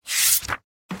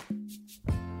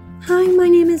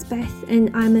Beth, and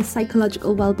I'm a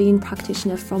psychological wellbeing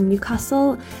practitioner from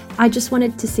Newcastle. I just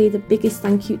wanted to say the biggest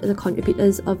thank you to the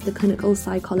contributors of the Clinical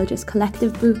Psychologist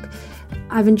Collective book.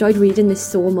 I've enjoyed reading this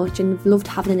so much and have loved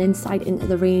having an insight into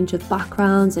the range of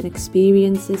backgrounds and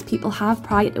experiences people have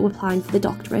prior to applying for the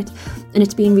doctorate, and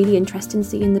it's been really interesting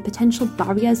seeing the potential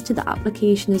barriers to the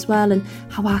application as well and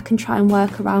how I can try and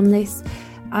work around this.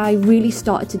 I really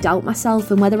started to doubt myself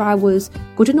and whether I was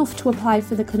good enough to apply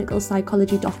for the clinical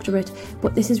psychology doctorate,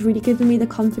 but this has really given me the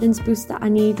confidence boost that I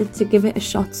needed to give it a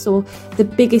shot, so the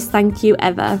biggest thank you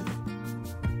ever.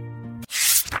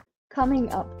 Coming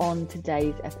up on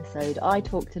today's episode, I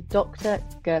talk to Dr.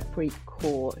 Gurpreet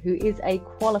Kaur, who is a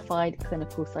qualified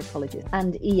clinical psychologist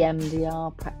and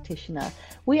EMDR practitioner.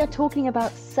 We are talking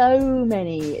about so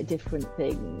many different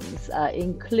things,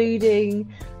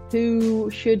 including who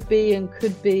should be and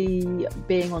could be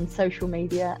being on social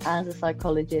media as a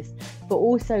psychologist, but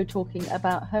also talking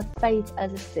about her faith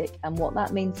as a Sikh and what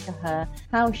that means to her,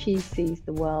 how she sees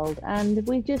the world. And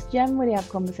we just generally have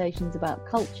conversations about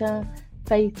culture,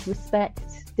 faith,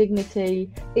 respect, dignity.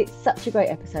 It's such a great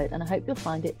episode and I hope you'll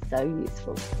find it so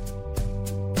useful.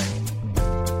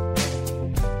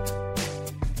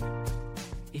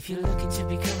 If you're looking to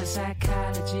become a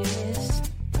psychologist,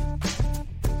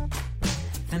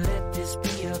 then let this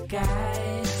be your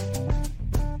guide.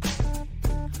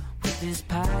 With this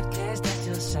podcast at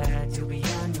your side, you'll be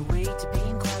on your way to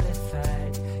being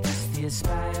qualified. It's the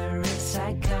Aspiring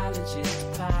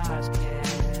Psychologist Podcast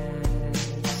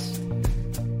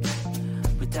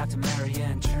with Dr.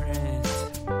 Marianne Trent.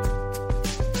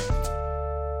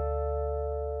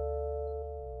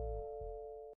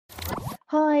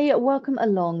 Hi, welcome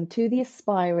along to the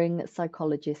Aspiring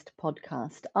Psychologist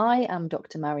podcast. I am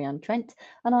Dr. Marianne Trent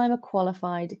and I'm a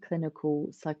qualified clinical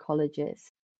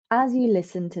psychologist. As you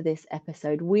listen to this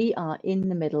episode, we are in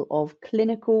the middle of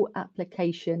clinical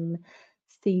application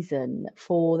season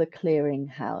for the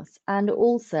Clearinghouse and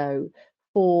also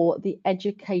for the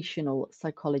Educational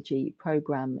Psychology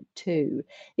Programme too.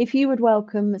 If you would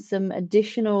welcome some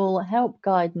additional help,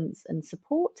 guidance and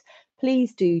support,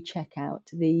 please do check out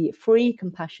the free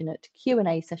compassionate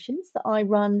Q&A sessions that I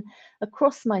run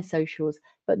across my socials,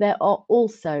 but there are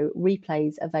also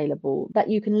replays available that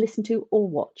you can listen to or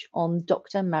watch on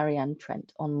Dr. Marianne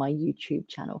Trent on my YouTube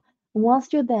channel. And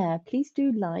whilst you're there, please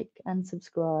do like and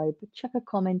subscribe, chuck a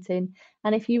comment in,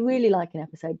 and if you really like an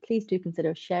episode, please do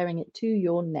consider sharing it to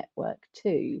your network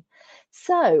too.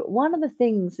 So one of the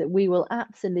things that we will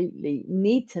absolutely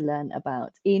need to learn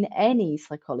about in any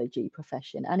psychology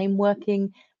profession and in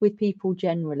working with people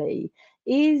generally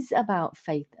is about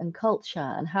faith and culture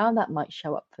and how that might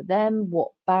show up for them, what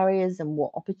barriers and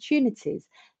what opportunities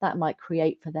that might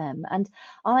create for them. And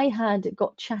I had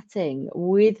got chatting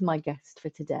with my guest for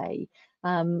today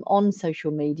on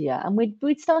social media, and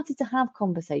we'd started to have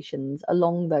conversations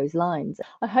along those lines.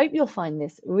 I hope you'll find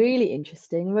this really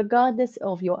interesting, regardless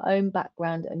of your own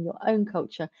background and your own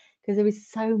culture, because there is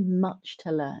so much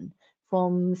to learn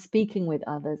from speaking with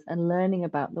others and learning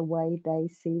about the way they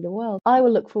see the world. I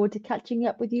will look forward to catching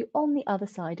up with you on the other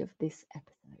side of this episode.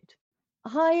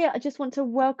 Hi, I just want to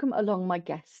welcome along my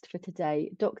guest for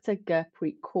today, Dr.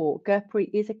 Gurpreet Kaur.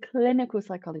 Gurpreet is a clinical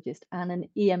psychologist and an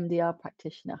EMDR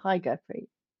practitioner. Hi, Gurpreet.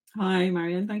 Hi,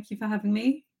 Marianne. Thank you for having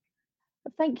me.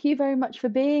 Thank you very much for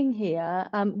being here.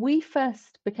 We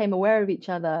first became aware of each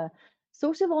other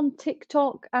sort of on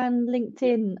TikTok and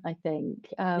LinkedIn, I think.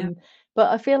 But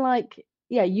I feel like,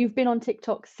 you've been on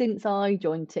TikTok since I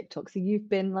joined TikTok. So you've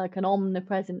been like an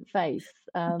omnipresent face.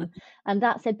 And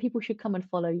that said, people should come and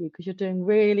follow you because you're doing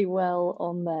really well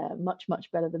on there, much,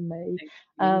 much better than me.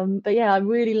 But I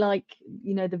really like,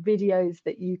 the videos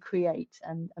that you create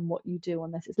and what you do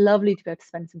on this. It's lovely to be able to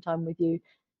spend some time with you,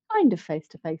 kind of face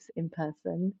to face in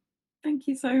person. Thank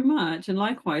you so much. And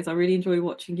likewise, I really enjoy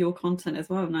watching your content as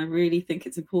well. And I really think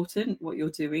it's important what you're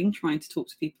doing, trying to talk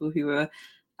to people who are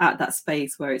at that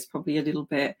space where it's probably a little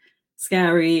bit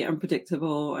scary,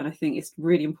 unpredictable. And I think it's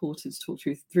really important to talk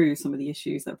through some of the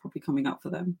issues that are probably coming up for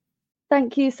them.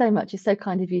 Thank you so much. It's so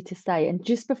kind of you to say. And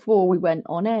just before we went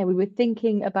on air, we were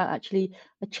thinking about actually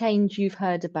a change you've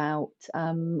heard about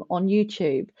on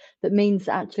YouTube that means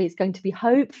that actually it's going to be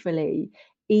hopefully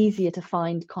easier to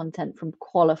find content from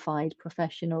qualified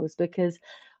professionals, because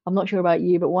I'm not sure about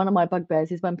you, but one of my bugbears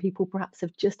is when people perhaps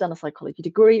have just done a psychology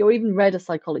degree or even read a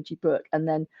psychology book and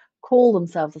then call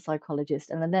themselves a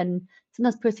psychologist and then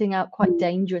sometimes putting out quite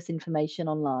dangerous information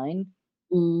online.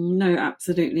 No,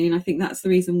 absolutely. And I think that's the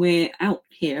reason we're out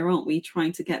here, aren't we,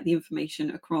 trying to get the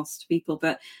information across to people.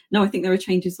 But no, I think there are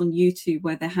changes on YouTube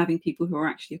where they're having people who are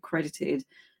actually accredited,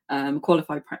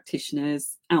 qualified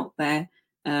practitioners out there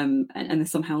and they're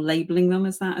somehow labeling them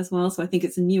as that as well. So I think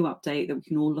it's a new update that we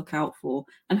can all look out for,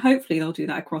 and hopefully they'll do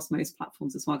that across most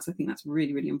platforms as well, because I think that's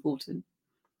really, really important.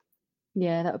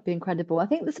 Yeah, that would be incredible. I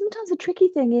think that sometimes the tricky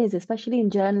thing is, especially in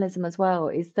journalism as well,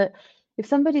 is that if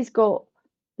somebody's got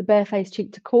the barefaced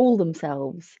cheek to call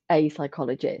themselves a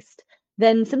psychologist,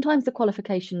 then sometimes the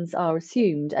qualifications are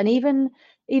assumed. And even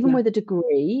Yeah. with a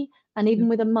degree and even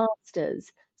with a master's,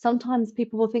 sometimes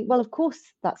people will think, well, of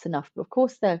course that's enough, of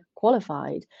course they're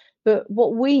qualified. But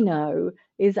what we know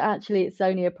is actually it's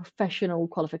only a professional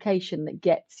qualification that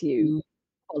gets you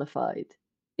qualified.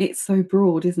 It's so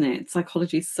broad, isn't it?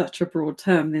 Psychology is such a broad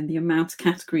term, then the amount of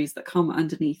categories that come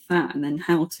underneath that, and then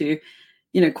how to,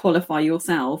 qualify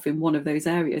yourself in one of those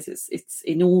areas, it's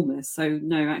enormous. So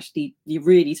no, actually, you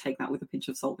really take that with a pinch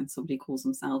of salt when somebody calls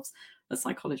themselves a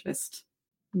psychologist.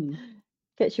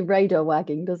 Gets your radar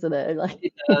wagging, doesn't it? Like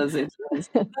It does.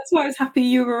 That's why I was happy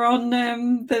you were on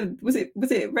was it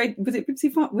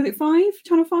BBC 5? Was it 5?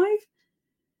 Channel 5?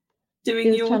 Doing it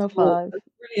was your Channel talk. 5.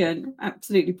 Brilliant,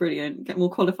 absolutely brilliant. Get more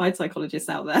qualified psychologists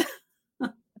out there.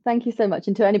 Thank you so much.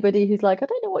 And to anybody who's like, I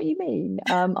don't know what you mean,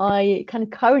 I can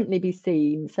currently be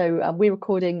seen. So we're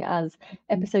recording as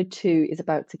episode 2 is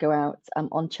about to go out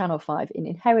on Channel 5 in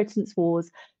Inheritance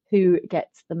Wars, Who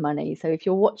Gets the Money. So if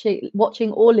you're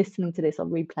watching or listening to this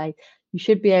on replay, you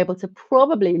should be able to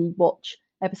probably watch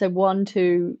episode 1,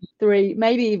 2, 3,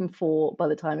 maybe even 4 by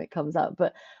the time it comes out.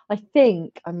 But I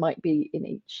think I might be in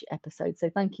each episode.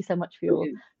 So thank you so much for your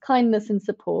kindness and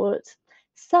support.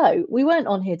 So we weren't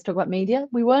on here to talk about media.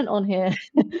 We weren't on here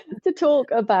to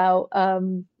talk about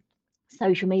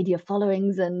social media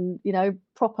followings and,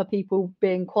 proper people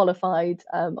being qualified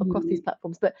across these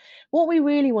platforms. But what we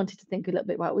really wanted to think a little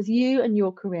bit about was you and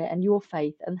your career and your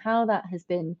faith and how that has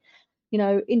been,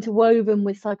 interwoven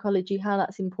with psychology, how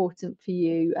that's important for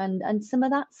you and some of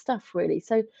that stuff, really.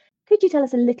 So could you tell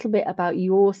us a little bit about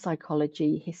your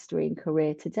psychology history and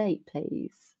career to date,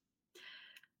 please?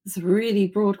 It's a really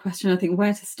broad question. I think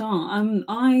where to start.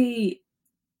 I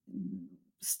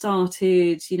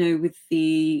started, with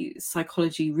the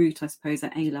psychology route, I suppose,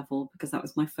 at A level, because that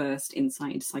was my first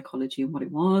insight into psychology and what it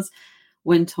was.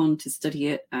 Went on to study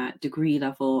it at degree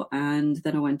level, and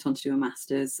then I went on to do a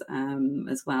master's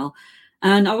as well.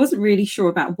 And I wasn't really sure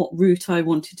about what route I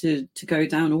wanted to go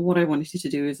down or what I wanted to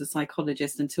do as a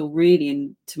psychologist until really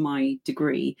into my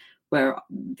degree, where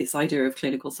this idea of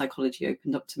clinical psychology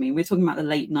opened up to me. We're talking about the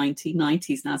late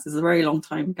 1990s now, so it's a very long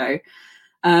time ago.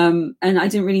 And I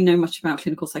didn't really know much about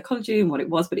clinical psychology and what it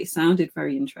was, but it sounded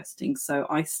very interesting. So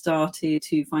I started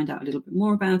to find out a little bit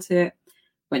more about it,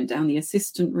 went down the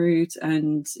assistant route,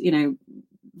 and,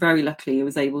 very luckily I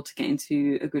was able to get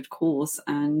into a good course.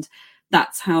 And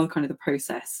that's how kind of the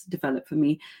process developed for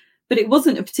me. But it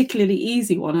wasn't a particularly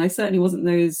easy one. I certainly wasn't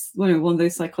one of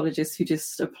those psychologists who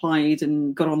just applied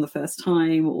and got on the first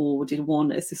time or did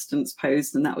one assistant's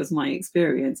post and that was my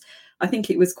experience. I think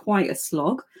it was quite a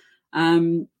slog.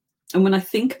 And when I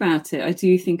think about it, I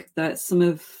do think that some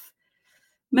of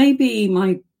maybe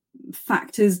my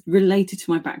factors related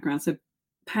to my background. So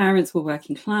parents were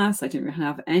working class. I didn't really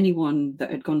have anyone that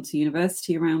had gone to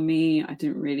university around me. I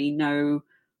didn't really know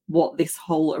what this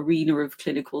whole arena of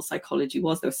clinical psychology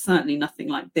was. There was certainly nothing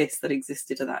like this that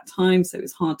existed at that time. So it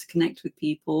was hard to connect with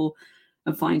people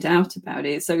and find out about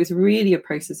it. So it was really a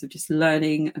process of just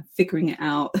learning and figuring it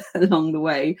out along the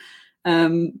way. I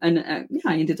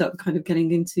ended up kind of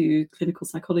getting into clinical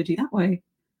psychology that way.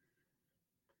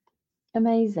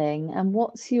 Amazing. And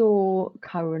what's your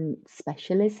current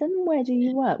specialism? Where do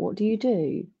you work? What do you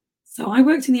do? So I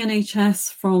worked in the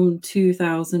NHS from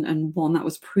 2001. That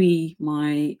was pre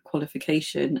my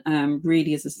qualification,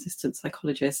 really as assistant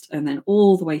psychologist, and then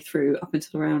all the way through up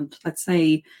until around, I'd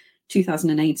say,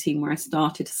 2018, where I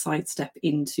started to sidestep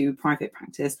into private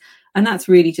practice. And that's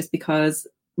really just because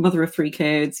mother of 3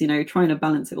 kids, trying to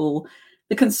balance it all,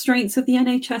 the constraints of the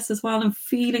NHS as well, and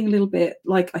feeling a little bit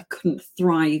like I couldn't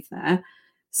thrive there.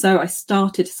 So I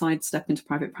started to sidestep into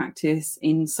private practice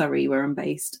in Surrey, where I'm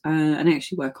based, and I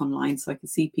actually work online, so I can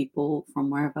see people from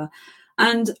wherever.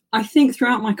 And I think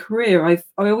throughout my career, I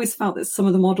always felt that some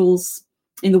of the models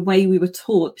in the way we were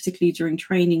taught, particularly during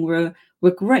training, were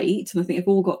great, and I think they've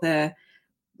all got their,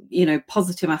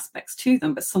 positive aspects to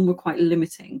them, but some were quite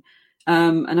limiting.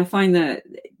 And I found that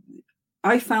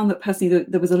personally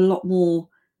that there was a lot more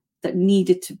that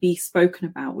needed to be spoken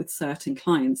about with certain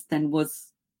clients than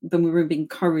we were being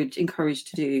encouraged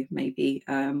to do maybe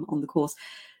on the course.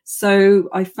 So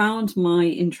I found my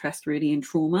interest really in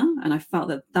trauma, and I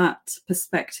felt that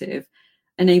perspective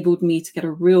enabled me to get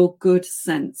a real good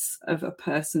sense of a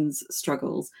person's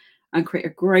struggles and create a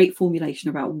great formulation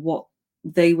about what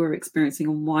they were experiencing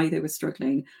and why they were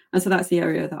struggling. And so that's the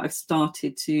area that I've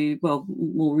started to, well,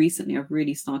 more recently, I've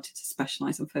really started to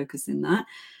specialize and focus in that.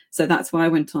 So that's why I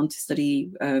went on to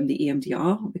study the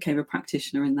EMDR, became a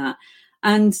practitioner in that.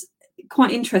 And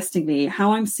quite interestingly,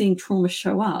 how I'm seeing trauma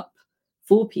show up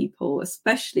for people,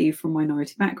 especially from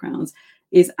minority backgrounds,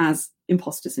 is as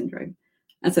imposter syndrome.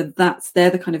 And so they're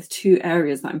the kind of two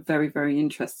areas that I'm very, very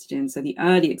interested in. So the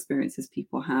early experiences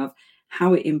people have,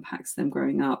 how it impacts them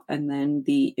growing up, and then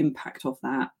the impact of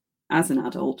that as an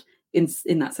adult in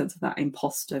that sense of that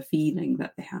imposter feeling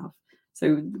that they have.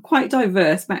 So quite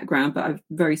diverse background, but I'm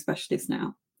very specialist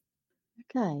now.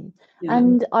 Okay. Yeah.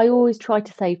 And I always try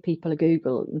to save people a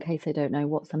Google in case they don't know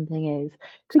what something is.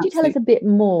 Could you tell us Absolutely. a bit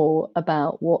more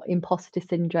about what imposter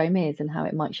syndrome is and how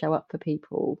it might show up for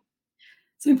people?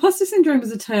 So imposter syndrome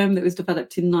was a term that was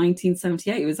developed in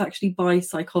 1978. It was actually by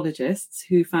psychologists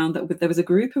who found that there was a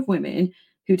group of women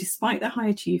who, despite their high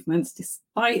achievements,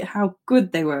 despite how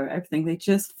good they were at everything, they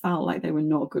just felt like they were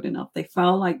not good enough. They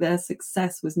felt like their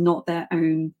success was not their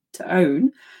own to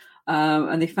own.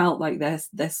 And they felt like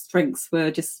their strengths were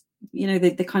just,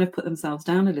 they kind of put themselves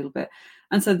down a little bit.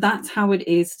 And so that's how it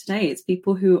is today. It's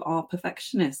people who are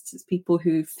perfectionists. It's people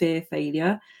who fear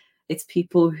failure. It's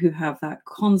people who have that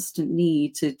constant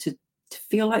need to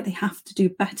feel like they have to do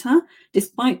better,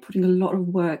 despite putting a lot of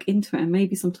work into it, and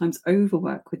maybe sometimes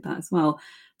overwork with that as well.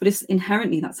 But it's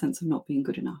inherently that sense of not being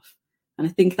good enough. And I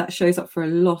think that shows up for a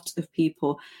lot of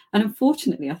people. And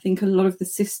unfortunately, I think a lot of the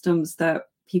systems that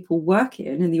people work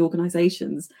in the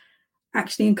organizations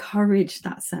actually encourage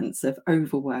that sense of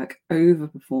overwork,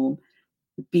 overperform,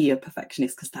 be a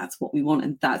perfectionist, because that's what we want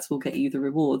and that's what will get you the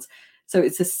rewards. So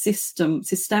it's a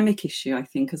systemic issue, I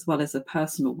think, as well as a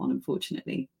personal one,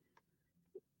 unfortunately.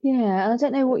 Yeah, and I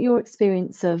don't know what your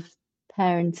experience of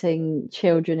parenting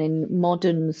children in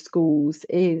modern schools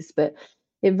is, but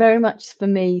it very much for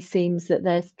me seems that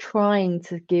they're trying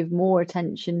to give more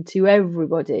attention to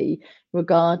everybody,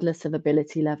 regardless of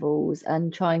ability levels,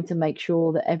 and trying to make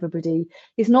sure that everybody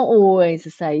is not always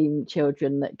the same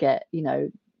children that get,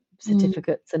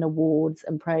 certificates and awards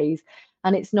and praise.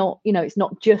 And it's not, it's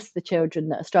not just the children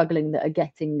that are struggling that are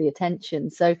getting the attention.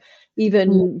 So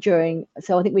even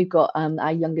so I think we've got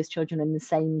our youngest children in the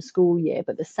same school year,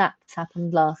 but the SATs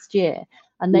happened last year,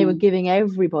 and they were giving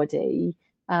everybody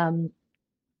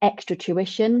extra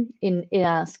tuition in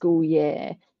our school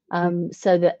year,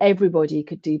 so that everybody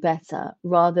could do better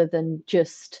rather than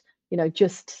just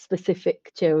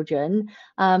specific children.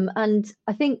 And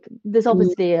I think there's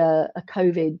obviously a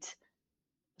COVID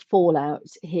fallout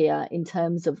here in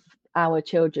terms of our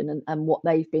children and what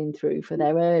they've been through for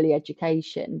their early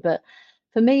education. But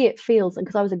for me, it feels, and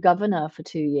because I was a governor for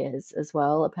 2 years as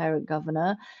well, a parent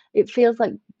governor, it feels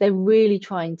like they're really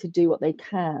trying to do what they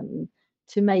can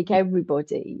to make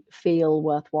everybody feel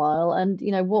worthwhile. And,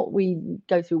 what we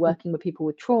go through working with people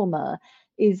with trauma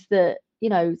is that,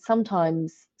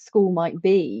 sometimes school might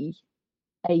be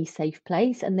a safe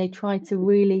place, and they try to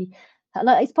really,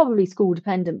 like, it's probably school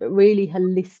dependent, but really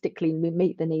holistically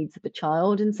meet the needs of the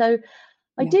child. And so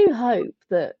I do hope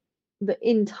that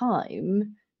in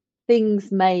time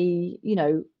things may,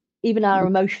 even our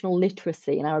emotional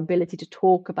literacy and our ability to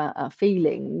talk about our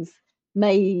feelings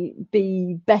may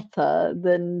be better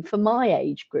than for my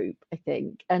age group, I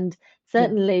think. And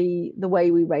certainly the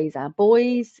way we raise our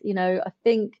boys, I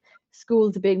think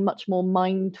schools are being much more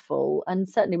mindful, and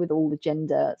certainly with all the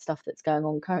gender stuff that's going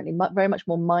on currently, very much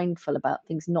more mindful about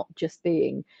things not just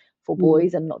being for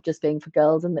boys and not just being for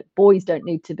girls, and that boys don't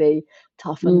need to be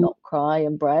tough and not cry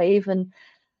and brave. And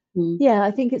yeah,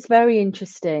 I think it's very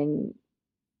interesting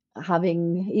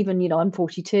having, even, I'm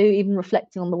 42, even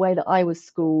reflecting on the way that I was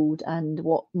schooled and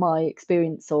what my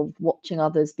experience of watching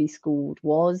others be schooled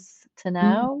was to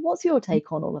now. What's your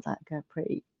take on all of that,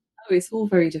 Gurpreet? Oh, it's all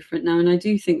very different now, and I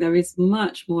do think there is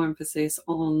much more emphasis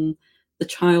on the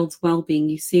child's well-being.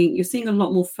 You're seeing a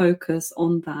lot more focus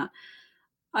on that.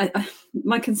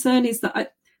 My concern is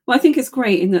that I think it's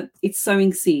great in that it's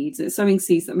sowing seeds. It's sowing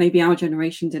seeds that maybe our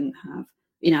generation didn't have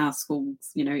in our schools,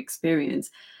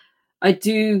 experience. I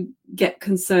do get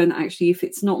concerned actually if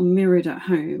it's not mirrored at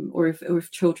home, or if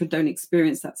children don't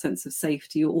experience that sense of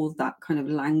safety or that kind of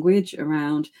language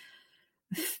around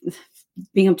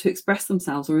being able to express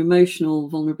themselves or emotional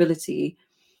vulnerability.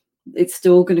 It's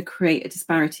still going to create a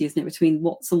disparity, isn't it, between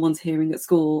what someone's hearing at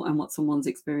school and what someone's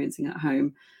experiencing at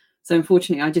home. So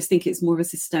unfortunately, I just think it's more of a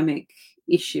systemic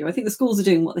issue. I think the schools are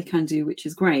doing what they can do, which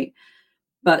is great.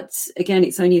 But again,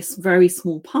 it's only a very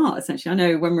small part, essentially. I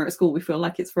know when we're at school, we feel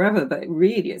like it's forever, but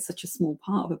really it's such a small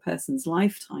part of a person's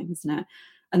lifetime, isn't it?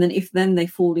 And then if they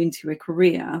fall into a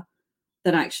career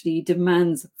that actually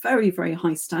demands very, very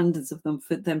high standards of them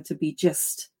for them to be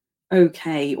just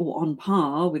okay or on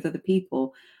par with other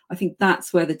people. I think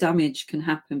that's where the damage can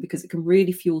happen, because it can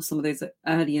really fuel some of those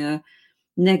earlier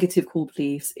negative core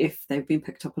beliefs if they've been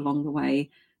picked up along the way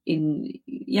in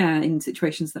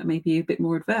situations that may be a bit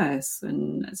more adverse.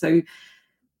 And so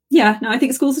I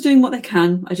think schools are doing what they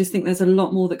can. I just think there's a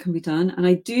lot more that can be done, and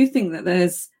I do think that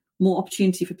there's more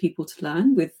opportunity for people to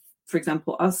learn with, for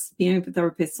example, us being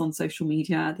therapists on social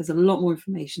media. There's a lot more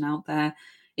information out there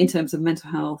in terms of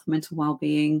mental health, mental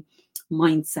well-being,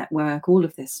 mindset work, all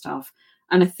of this stuff.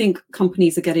 And I think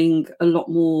companies are getting a lot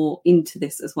more into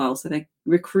this as well. So they're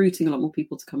recruiting a lot more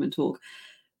people to come and talk.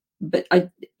 But I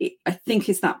think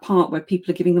it's that part where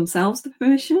people are giving themselves the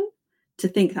permission to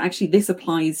think that actually this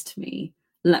applies to me.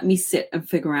 Let me sit and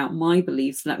figure out my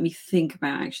beliefs. Let me think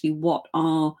about actually what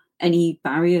are any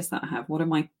barriers that I have? What are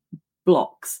my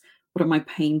blocks? What are my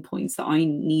pain points that I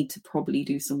need to probably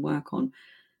do some work on?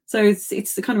 So it's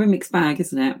the kind of a mixed bag,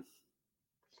 isn't it?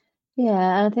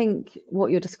 Yeah, and I think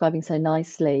what you're describing so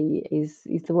nicely is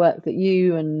the work that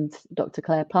you and Dr.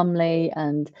 Claire Plumley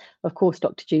and of course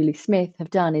Dr. Julie Smith have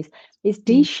done is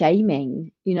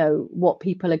de-shaming, what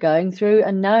people are going through,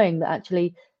 and knowing that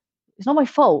actually it's not my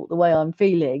fault the way I'm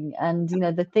feeling, and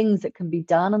the things that can be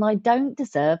done, and I don't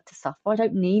deserve to suffer. I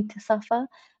don't need to suffer,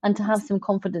 and to have some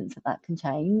confidence that can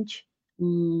change.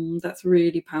 That's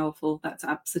really powerful. That's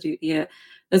absolutely it.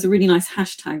 There's a really nice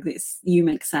hashtag that's "You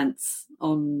Make Sense"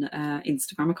 on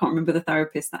Instagram. I can't remember the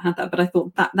therapist that had that, but I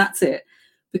thought that's it,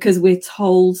 because we're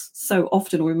told so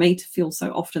often, or we're made to feel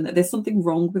so often, that there's something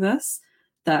wrong with us,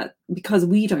 that because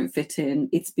we don't fit in,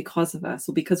 it's because of us,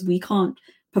 or because we can't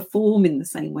perform in the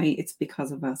same way, it's because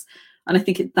of us. And I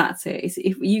think that's it. It's,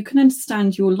 if you can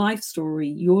understand your life story,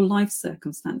 your life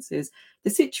circumstances, the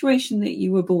situation that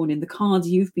you were born in, the cards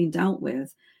you've been dealt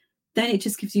with, then it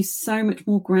just gives you so much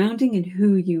more grounding in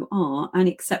who you are and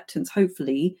acceptance,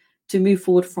 hopefully, to move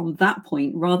forward from that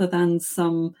point, rather than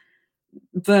some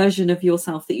version of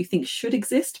yourself that you think should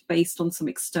exist based on some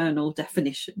external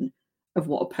definition of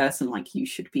what a person like you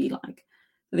should be like.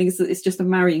 I think it's just a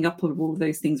marrying up of all of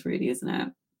those things, really, isn't it?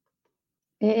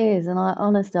 It is, and I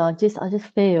honestly, I just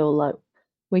feel like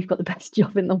we've got the best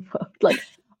job in the world. Like,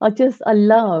 I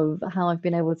love how I've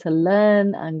been able to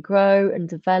learn and grow and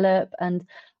develop. And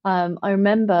I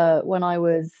remember when I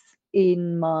was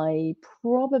in my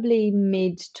probably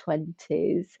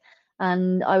mid-20s,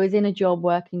 and I was in a job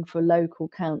working for a local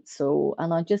council,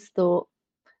 and I just thought,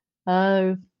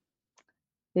 oh,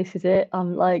 this is it.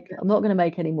 I'm not going to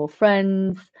make any more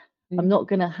friends. I'm not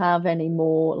going to have any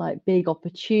more like big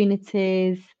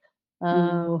opportunities.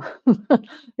 Oh,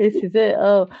 this is it.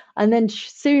 Oh, and then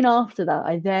soon after that,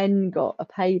 I then got a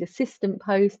paid assistant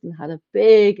post and had a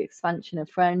big expansion of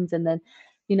friends, and then,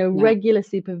 regular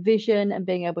supervision and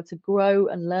being able to grow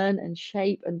and learn and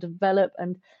shape and develop.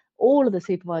 And all of the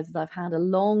supervisors I've had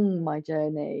along my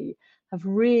journey have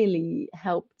really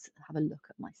helped have a look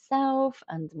at myself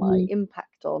and my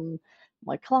impact on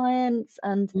my clients.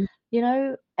 And,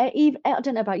 I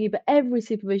don't know about you, but every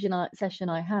supervision session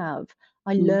I have,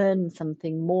 I learn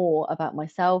something more about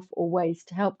myself or ways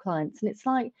to help clients. And it's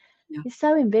like, it's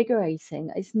so invigorating.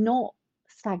 It's not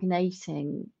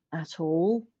stagnating at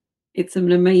all. It's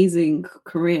an amazing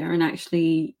career. And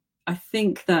actually, I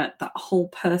think that whole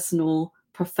personal,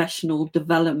 professional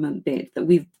development bit that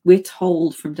we're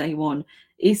told from day one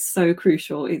is so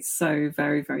crucial. It's so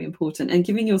very, very important. And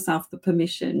giving yourself the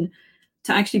permission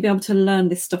to actually be able to learn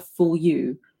this stuff for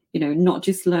you, not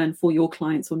just learn for your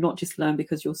clients, or not just learn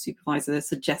because your supervisor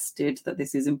suggested that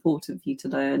this is important for you to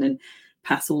learn and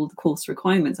pass all the course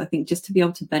requirements. I think just to be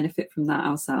able to benefit from that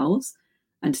ourselves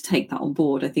and to take that on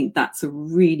board, I think that's a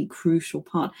really crucial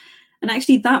part. And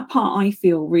actually that part, I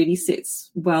feel, really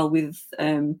sits well with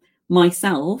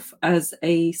myself as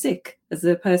a Sikh, as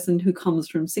a person who comes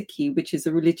from Sikhi, which is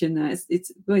a religion that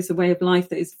it's a way of life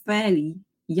that is fairly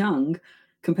young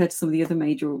compared to some of the other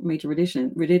major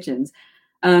religions,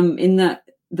 in that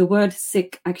the word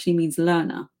Sikh actually means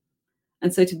learner.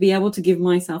 And so to be able to give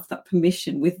myself that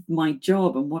permission with my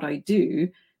job and what I do,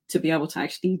 to be able to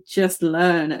actually just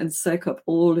learn and soak up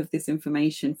all of this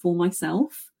information for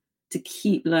myself, to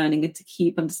keep learning and to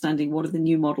keep understanding what are the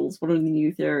new models, what are the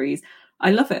new theories.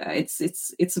 I love it.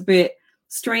 It's a bit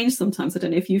strange sometimes. I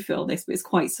don't know if you feel this, but it's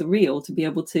quite surreal to be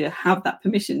able to have that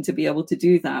permission to be able to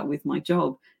do that with my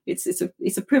job. It's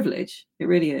a privilege. It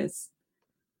really is.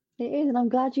 It is, and I'm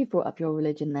glad you brought up your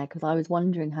religion there, because I was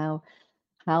wondering how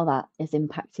that is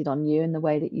impacted on you and the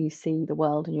way that you see the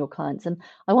world and your clients. And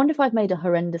I wonder if I've made a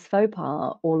horrendous faux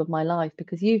pas all of my life,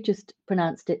 because you've just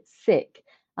pronounced it sick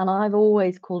and I've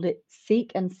always called it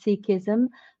Sikh and Sikhism.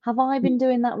 Have I been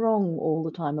doing that wrong all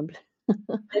the time?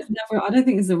 There's never, I don't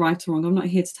think there's a right or wrong. I'm not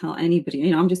here to tell anybody.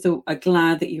 You know, I'm just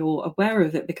glad that you're aware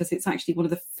of it, because it's actually one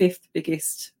of the fifth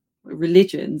biggest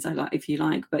religions, if you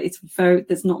like, but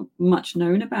there's not much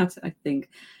known about it, I think.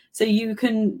 So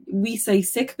we say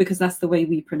Sikh because that's the way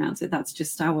we pronounce it. That's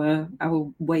just our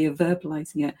way of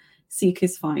verbalizing it. Sikh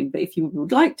is fine, but if you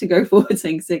would like to go forward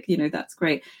saying Sikh, you know, that's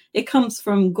great. It comes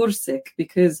from Gursikh,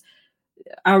 because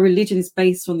our religion is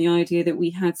based on the idea that we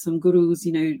had some gurus,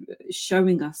 you know,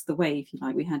 showing us the way, if you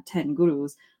like. We had 10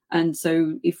 gurus. And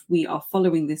so if we are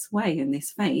following this way and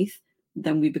this faith,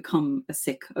 then we become a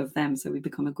Sikh of them. So we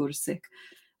become a Gursikh.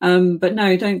 But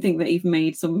no, don't think that you've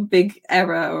made some big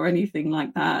error or anything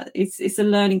like that. It's a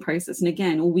learning process. And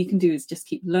again, all we can do is just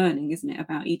keep learning, isn't it,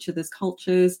 about each other's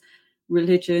cultures,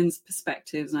 religions,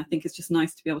 perspectives. And I think it's just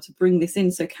nice to be able to bring this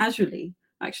in so casually,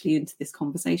 actually, into this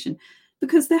conversation.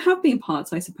 Because there have been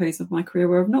parts, I suppose, of my career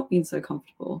where I've not been so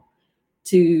comfortable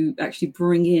to actually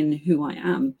bring in who I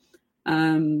am.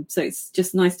 So it's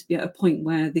just nice to be at a point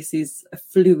where this is a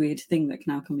fluid thing that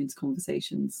can now come into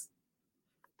conversations.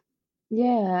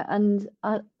 Yeah, and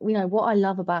you know, what I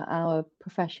love about our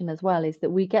profession as well is that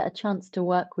we get a chance to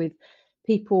work with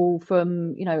people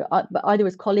from, you know, either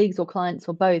as colleagues or clients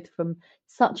or both, from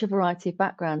such a variety of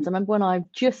backgrounds. I remember when I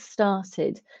just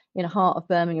started in a Heart of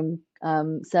Birmingham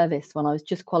service, when I was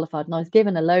just qualified, and I was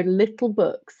given a load of little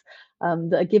books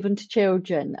that are given to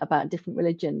children about different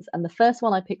religions. And the first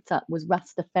one I picked up was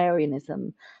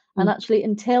Rastafarianism. And actually,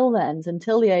 until then,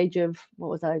 until the age of, what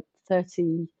was I,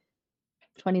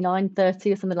 29,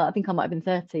 30 or something like that. I think I might have been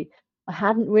 30. I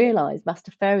hadn't realised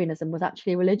Rastafarianism was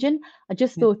actually a religion. I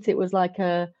just thought it was like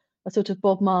a sort of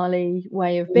Bob Marley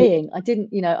way of being. I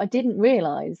didn't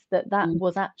realise that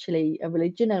was actually a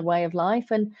religion, a way of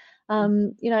life. And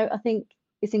you know, I think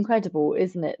it's incredible,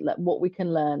 isn't it, like what we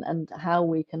can learn and how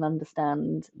we can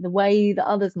understand the way that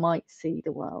others might see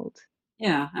the world.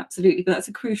 Yeah, absolutely. But that's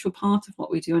a crucial part of what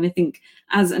we do. And I think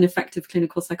as an effective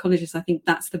clinical psychologist, I think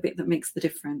that's the bit that makes the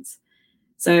difference.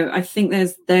 So I think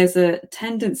there's a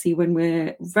tendency when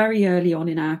we're very early on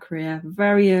in our career,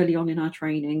 very early on in our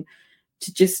training,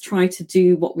 to just try to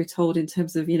do what we're told in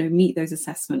terms of, you know, meet those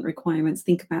assessment requirements,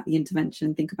 think about the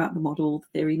intervention, think about the model, the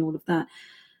theory and all of that.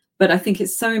 But I think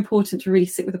it's so important to really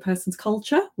sit with a person's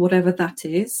culture, whatever that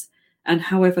is, and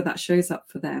however that shows up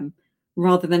for them,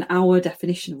 rather than our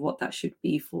definition of what that should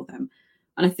be for them.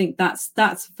 And I think that's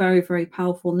very, very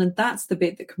powerful. And then that's the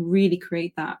bit that can really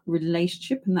create that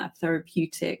relationship and that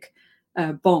therapeutic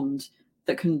bond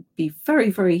that can be very,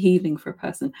 very healing for a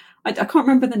person. I can't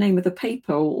remember the name of the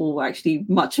paper or actually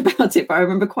much about it, but I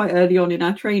remember quite early on in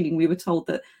our training, we were told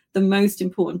that the most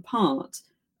important part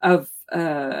of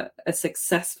a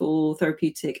successful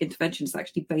therapeutic intervention is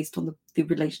actually based on the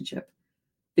relationship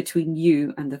between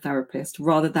you and the therapist,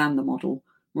 rather than the model,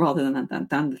 rather than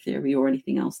the theory or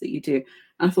anything else that you do.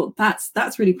 And I thought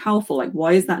that's really powerful. Like,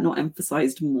 why is that not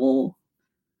emphasized more?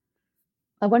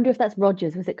 I wonder if that's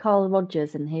Rogers. Was it Carl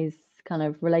Rogers and his kind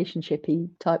of relationshipy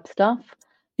type stuff?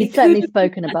 He's certainly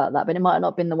spoken about that, but it might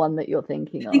not have been the one that you're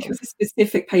thinking of. I think it was a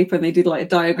specific paper, and they did like a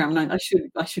diagram. And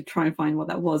I should try and find what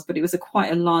that was, but it was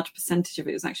quite a large percentage of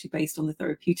it was actually based on the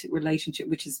therapeutic relationship,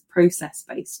 which is process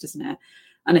based, isn't it?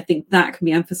 And I think that can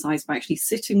be emphasized by actually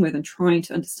sitting with and trying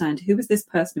to understand, who is this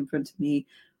person in front of me?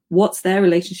 What's their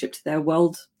relationship to their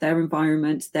world, their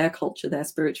environment, their culture, their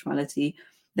spirituality,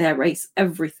 their race,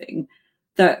 everything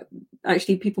that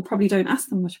actually people probably don't ask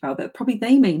them much about, that probably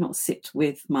they may not sit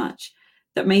with much,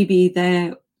 that maybe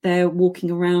they're walking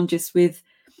around just with,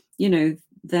 you know,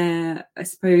 their, I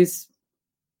suppose,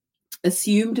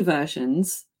 assumed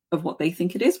versions of what they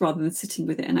think it is, rather than sitting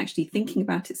with it and actually thinking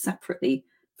about it separately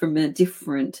from a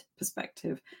different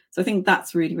perspective. So I think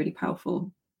that's really, really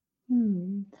powerful.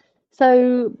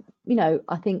 So, you know,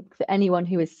 I think that anyone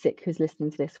who is Sikh who's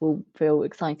listening to this will feel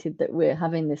excited that we're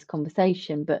having this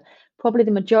conversation, but probably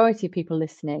the majority of people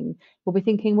listening will be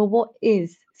thinking, well, what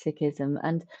is Sikhism,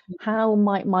 and how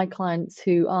might my clients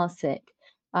who are Sikh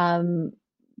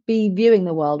be viewing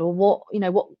the world, or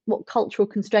what cultural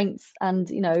constraints and,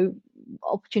 you know,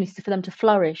 opportunities for them to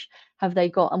flourish have they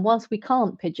got? And whilst we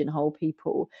can't pigeonhole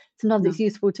people, sometimes it's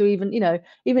useful to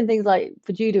even things like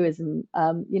for Judaism,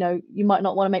 you know, you might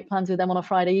not want to make plans with them on a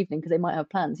Friday evening because they might have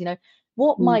plans. You know,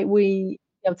 what might we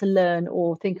be able to learn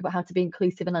or think about how to be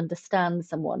inclusive and understand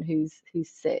someone who's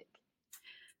Sikh?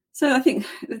 So I think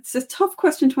it's a tough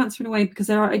question to answer in a way, because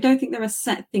I don't think there are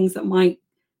set things that might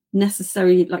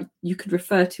necessarily, like, you could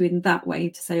refer to in that way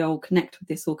to say, oh, connect with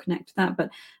this or connect to that. But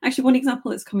actually, one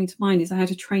example that's coming to mind is I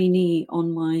had a trainee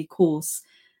on my course,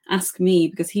 ask me,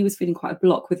 because he was feeling quite a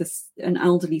block with an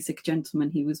elderly Sikh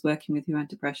gentleman he was working with who had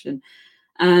depression.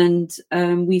 And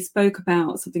we spoke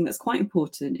about something that's quite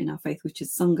important in our faith, which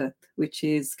is Sangat, which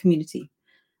is community,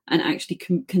 and actually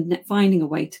finding a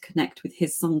way to connect with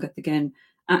his Sangat again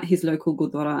at his local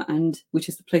Gurdwara, and which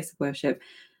is the place of worship.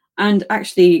 And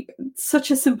actually,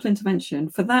 such a simple intervention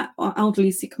for that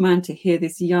elderly Sikh man to hear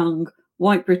this young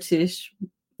white British,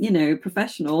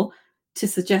 professional to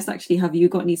suggest, actually, have you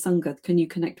got any Sangat? Can you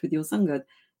connect with your Sangat?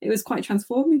 It was quite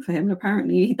transforming for him. And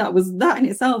apparently that in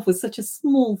itself was such a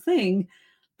small thing,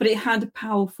 but it had a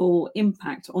powerful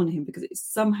impact on him because it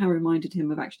somehow reminded him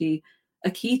of actually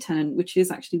a key tenet, which is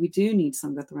actually we do need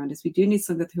Sangat around us. We do need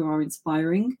Sangat who are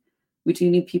inspiring. We do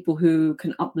need people who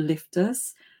can uplift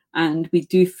us. And we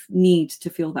do need to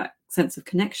feel that sense of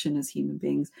connection as human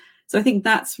beings. So I think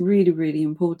that's really, really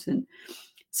important.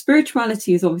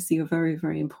 Spirituality is obviously a very,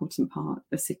 very important part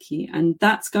of Sikhi, and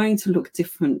that's going to look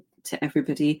different to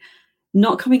everybody.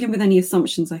 Not coming in with any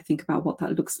assumptions, I think, about what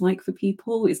that looks like for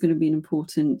people is going to be an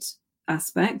important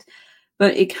aspect.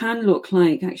 But it can look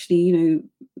like actually,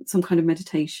 some kind of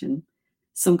meditation,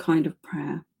 some kind of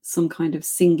prayer, some kind of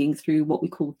singing through what we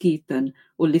call kirtan,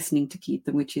 or listening to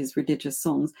kirtan, which is religious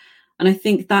songs. And I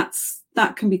think that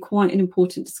can be quite an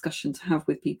important discussion to have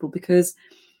with people, because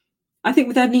I think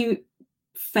with any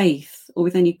faith or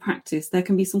with any practice, there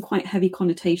can be some quite heavy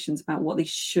connotations about what they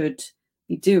should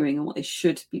be doing and what they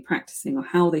should be practicing or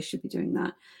how they should be doing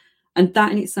that. And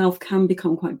that in itself can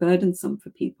become quite burdensome for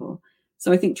people.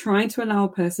 So I think trying to allow a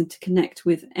person to connect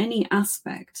with any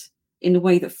aspect in a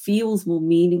way that feels more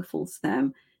meaningful to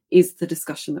them is the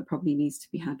discussion that probably needs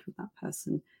to be had with that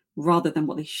person, rather than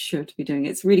what they should be doing.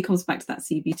 It really comes back to that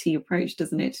CBT approach,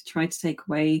 doesn't it? To try to take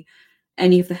away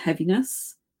any of the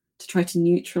heaviness, to try to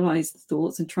neutralize the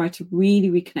thoughts and try to really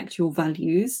reconnect your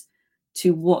values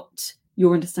to what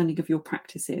your understanding of your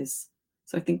practice is.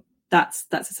 So I think that's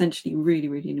essentially really,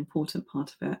 really an important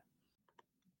part of it.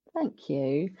 Thank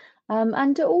you.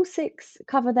 And do all Sikhs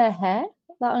cover their hair?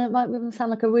 That might sound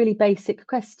like a really basic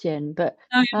question, but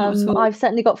No, I've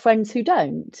certainly got friends who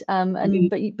don't.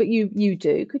 But you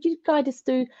do. Could you guide us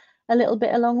through a little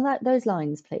bit along those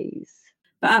lines, please?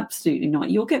 But absolutely not.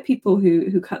 You'll get people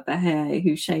who cut their hair,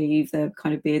 who shave their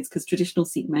kind of beards, because traditional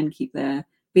Sikh men keep their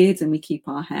beards and we keep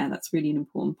our hair. That's really an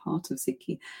important part of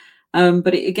Sikhi.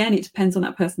 But it depends on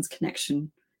that person's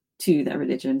connection to their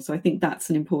religion. So I think that's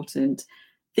an important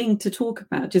thing to talk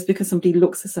about. Just because somebody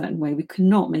looks a certain way, we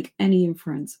cannot make any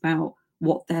inference about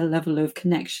what their level of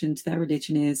connection to their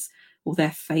religion is, or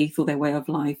their faith, or their way of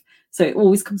life. So it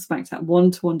always comes back to that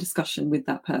one-to-one discussion with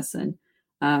that person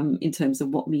in terms of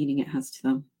what meaning it has to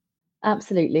them.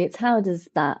 Absolutely. It's how does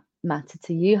that matter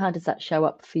to you? How does that show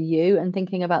up for you? And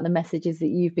thinking about the messages that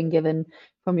you've been given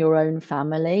from your own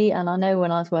family. And I know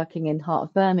when I was working in Heart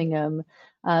of Birmingham,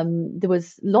 there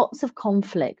was lots of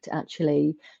conflict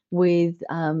actually with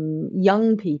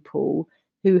young people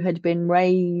who had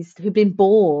been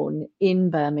born in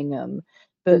Birmingham,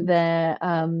 but their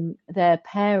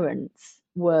parents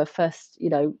were first,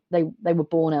 they were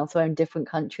born elsewhere in different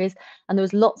countries, and there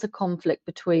was lots of conflict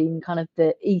between kind of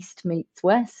the East meets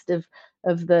West of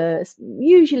the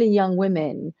usually young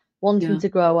women wanting to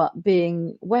grow up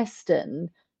being Western,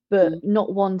 but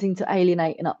not wanting to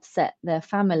alienate and upset their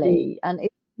family. And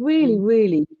it's really,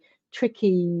 really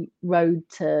tricky road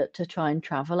to try and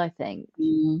travel, I think.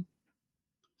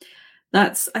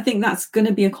 I think that's going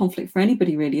to be a conflict for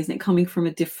anybody, really, isn't it? Coming from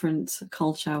a different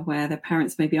culture where their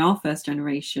parents maybe are first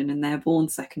generation and they're born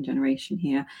second generation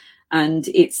here. And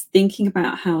it's thinking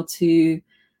about how to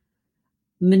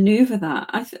maneuver that.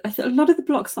 A lot of the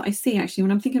blocks that I see, actually,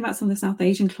 when I'm thinking about some of the South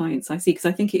Asian clients I see, because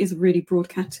I think it is a really broad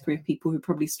category of people who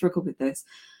probably struggle with this,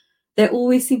 there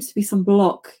always seems to be some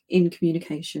block in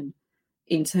communication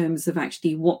in terms of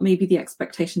actually what maybe the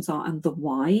expectations are and the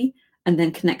why, and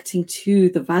then connecting to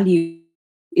the value.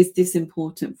 Is this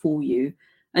important for you?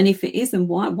 And if it isn't,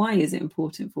 why is it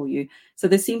important for you? So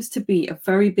there seems to be a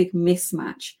very big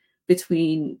mismatch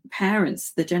between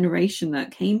parents, the generation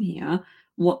that came here,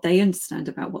 what they understand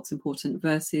about what's important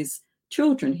versus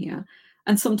children here.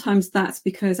 And sometimes that's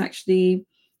because actually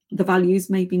the values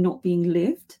may be not being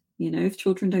lived. If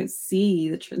children don't see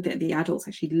the adults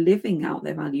actually living out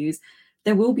their values,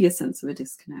 there will be a sense of a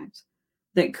disconnect.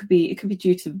 It could be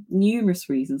due to numerous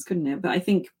reasons, couldn't it? But I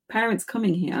think parents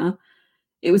coming here,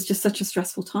 it was just such a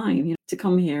stressful time, to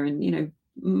come here, and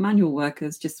manual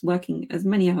workers just working as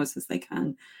many hours as they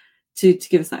can to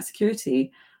give us that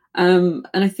security. And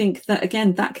I think that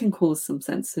again, that can cause some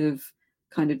sense of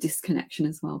kind of disconnection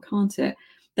as well, can't it?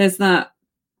 There's that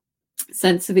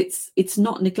sense of it's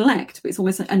not neglect, but it's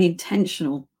almost like an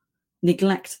intentional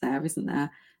neglect there, isn't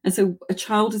there? And so a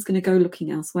child is going to go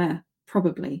looking elsewhere,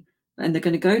 probably. And they're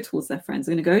going to go towards their friends,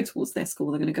 they're going to go towards their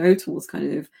school, they're going to go towards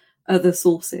kind of other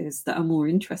sources that are more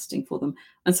interesting for them.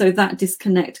 And so that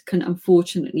disconnect can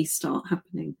unfortunately start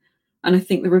happening. And I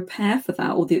think the repair for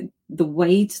that, or the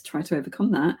way to try to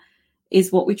overcome that,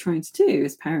 is what we're trying to do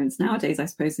as parents nowadays, I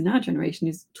suppose, in our generation,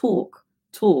 is talk,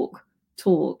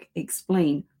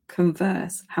 explain,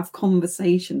 converse, have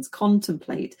conversations,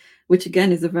 contemplate, which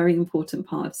again is a very important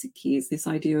part of Sikhi, is this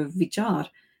idea of vichar,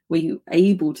 where you're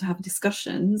able to have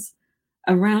discussions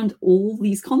around all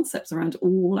these concepts, around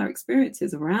all our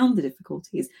experiences, around the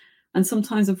difficulties. And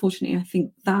sometimes, unfortunately, I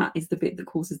think that is the bit that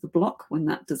causes the block when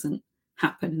that doesn't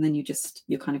happen, and then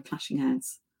you're kind of clashing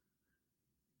heads.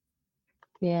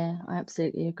 Yeah, I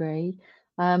absolutely agree.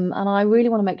 And I really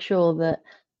want to make sure that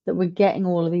we're getting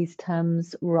all of these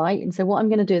terms right. And so what I'm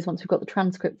going to do is, once we've got the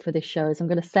transcript for this show, is I'm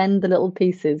going to send the little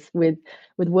pieces with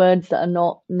words that are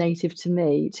not native to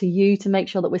me to you, to make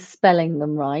sure that we're spelling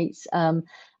them right.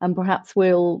 And perhaps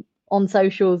we'll, on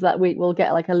socials that week, we'll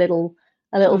get like a little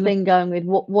thing going with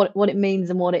what it means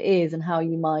and what it is, and how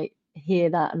you might hear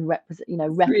that and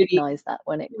recognize that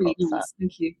when it really crops nice. up.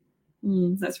 Thank you.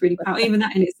 That's really powerful. Even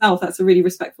that in itself, that's a really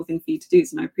respectful thing for you to do,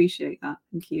 and I appreciate that.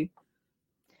 Thank you.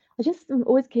 I just am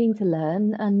always keen to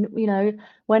learn, and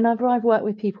whenever I've worked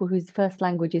with people whose first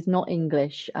language is not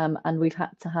English, and we've had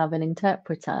to have an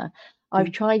interpreter,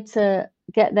 I've tried to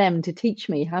get them to teach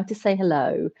me how to say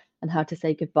hello and how to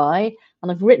say goodbye,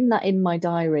 and I've written that in my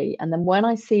diary, and then when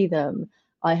I see them,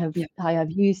 I have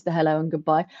used the hello and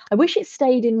goodbye. I wish it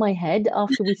stayed in my head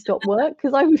after we stopped work,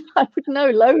 because I would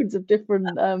know loads of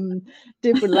different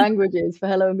languages for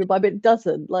hello and goodbye, but it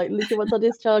doesn't. Like, literally, once I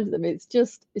discharge them, it's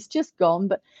just gone.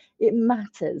 But it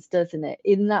matters, doesn't it,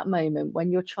 in that moment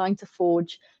when you're trying to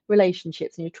forge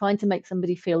relationships and you're trying to make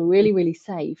somebody feel really, really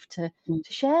safe to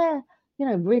share,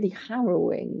 really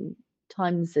harrowing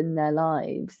times in their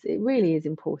lives. It really is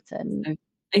important.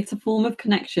 It's a form of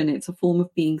connection. It's a form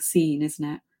of being seen, isn't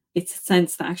it? It's a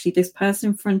sense that actually this person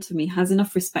in front of me has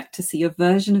enough respect to see a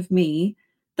version of me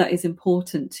that is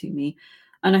important to me.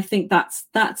 And I think that's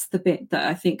the bit that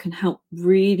I think can help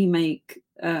really make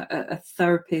a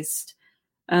therapist,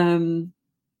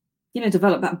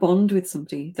 develop that bond with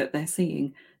somebody that they're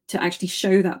seeing, to actually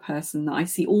show that person that I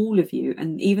see all of you.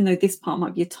 And even though this part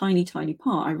might be a tiny, tiny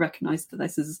part, I recognize that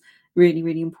this is really,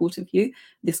 really important for you.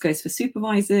 This goes for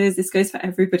supervisors. This goes for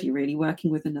everybody really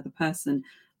working with another person.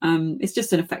 It's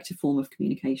just an effective form of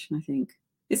communication, I think.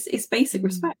 It's basic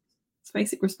respect. It's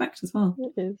basic respect as well.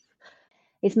 It is.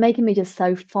 It's making me just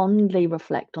so fondly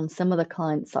reflect on some of the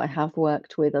clients I have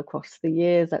worked with across the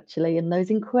years, actually, and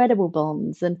those incredible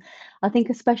bonds. And I think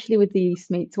especially with the East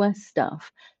meets West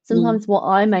stuff, sometimes what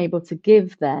I'm able to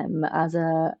give them as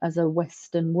a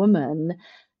Western woman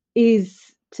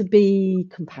is to be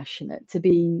compassionate, to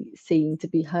be seen, to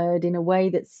be heard in a way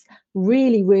that's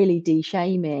really, really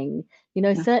de-shaming.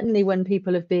 Certainly when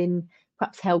people have been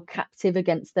perhaps held captive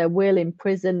against their will in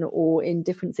prison or in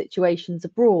different situations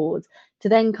abroad, to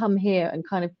then come here and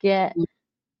kind of get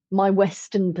my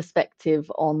Western perspective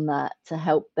on that, to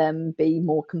help them be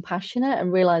more compassionate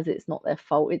and realize it's not their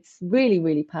fault. It's really,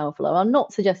 really powerful. I'm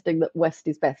not suggesting that West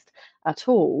is best at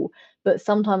all, but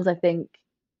sometimes I think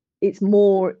it's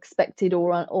more expected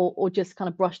or just kind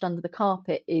of brushed under the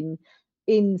carpet in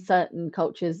certain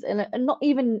cultures, and not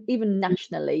even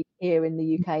nationally here in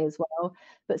the UK as well.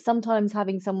 But sometimes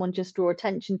having someone just draw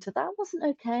attention to that wasn't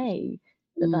okay,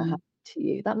 that happened to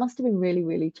you. That must have been really,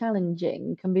 really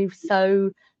challenging. Can be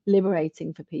so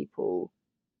liberating for people.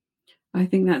 I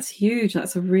think that's huge.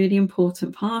 That's a really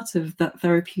important part of that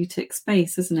therapeutic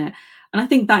space, isn't it? And I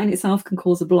think that in itself can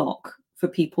cause a block for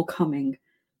people coming,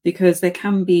 because there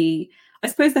can be, I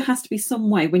suppose there has to be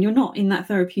some way, when you're not in that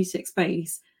therapeutic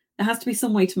space, there has to be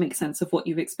some way to make sense of what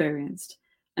you've experienced.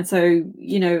 And so,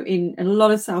 in a lot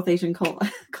of South Asian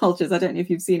cultures, I don't know if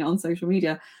you've seen it on social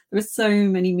media, there are so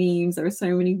many memes, there are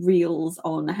so many reels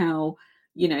on how,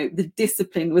 the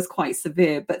discipline was quite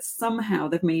severe, but somehow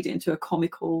they've made it into a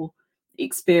comical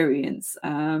experience,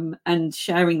 and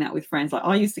sharing that with friends, like,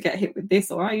 I used to get hit with this,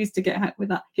 or I used to get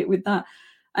hit with that.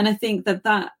 And I think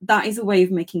that is a way of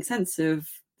making sense of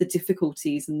the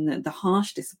difficulties and the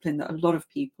harsh discipline that a lot of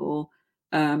people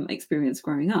experience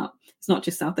growing up. It's not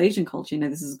just South Asian culture,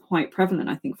 this is quite prevalent,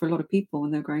 I think, for a lot of people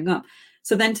when they're growing up.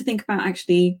 So then to think about,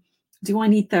 actually, do I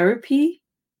need therapy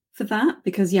for that?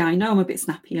 Because I know I'm a bit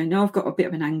snappy, I know I've got a bit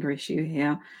of an anger issue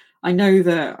here, I know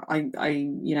that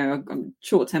I'm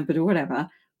short-tempered or whatever,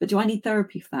 but do I need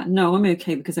therapy for that? No, I'm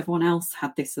okay, because everyone else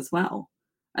had this as well,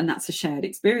 and that's a shared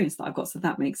experience that I've got, so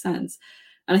that makes sense.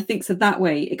 And I think so that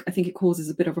way, I think it causes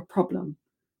a bit of a problem,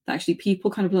 that actually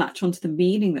people kind of latch onto the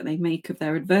meaning that they make of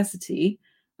their adversity,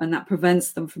 and that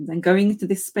prevents them from then going into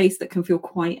this space that can feel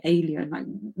quite alien. Like,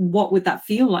 what would that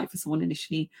feel like for someone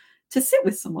initially to sit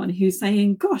with someone who's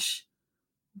saying, gosh,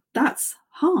 that's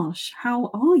harsh.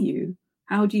 How are you?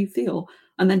 How do you feel?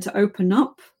 And then to open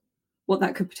up what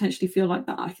that could potentially feel like,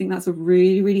 that I think that's a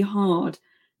really, really hard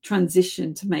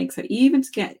transition to make. So even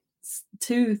to get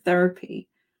to therapy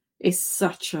is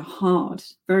such a hard,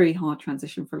 very hard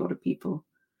transition for a lot of people.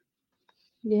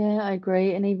 Yeah, I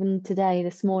agree. And even today,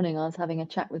 this morning, I was having a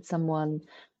chat with someone,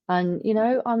 and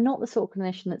I'm not the sort of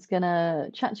clinician that's gonna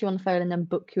chat to you on the phone and then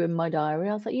book you in my diary.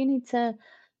 I was like, you need to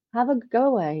go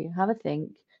away, have a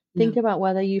Yeah. think about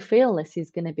whether you feel this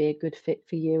is going to be a good fit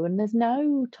for you. And there's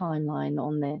no timeline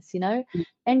on this. Mm.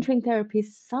 Entering therapy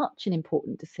is such an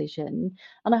important decision,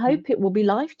 and I Yeah. hope it will be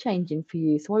life changing for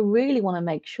you. So I really want to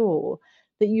make sure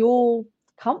that you're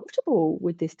comfortable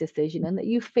with this decision and that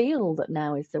you feel that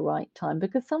now is the right time,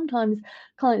 because sometimes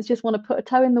clients just want to put a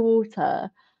toe in the water,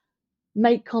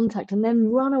 make contact, and then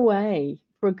run away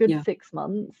for a good Yeah. 6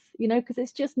 months, because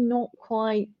it's just not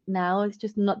quite now. It's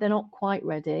just not, they're not quite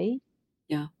ready.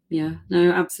 Yeah,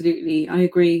 no, absolutely. I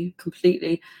agree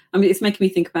completely. I mean, it's making me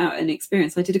think about an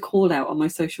experience. I did a call out on my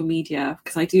social media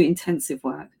because I do intensive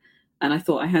work, and I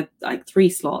thought I had like 3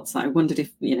 slots. I wondered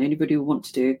if anybody would want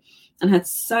to do, and had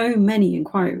so many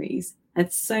inquiries,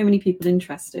 had so many people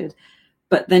interested.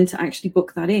 But then to actually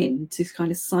book that in, to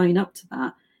kind of sign up to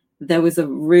that, there was a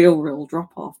real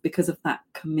drop off because of that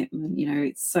commitment.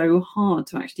 It's so hard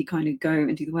to actually kind of go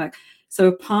and do the work. So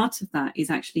a part of that is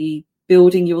actually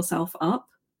building yourself up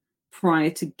prior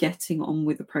to getting on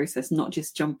with the process, not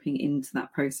just jumping into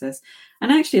that process.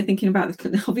 And actually thinking about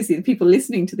obviously the people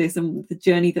listening to this and the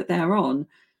journey that they're on,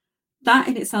 that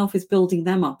in itself is building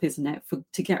them up, isn't it,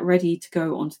 to get ready to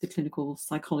go onto the clinical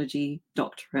psychology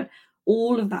doctorate.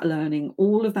 All of that learning,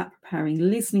 all of that preparing,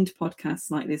 listening to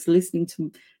podcasts like this, listening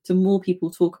to more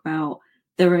people talk about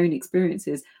their own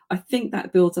experiences. I think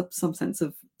that builds up some sense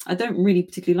of, I don't really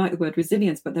particularly like the word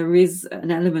resilience, but there is an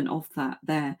element of that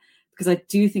there, because I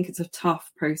do think it's a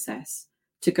tough process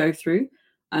to go through.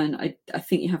 And I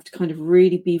think you have to kind of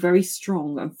really be very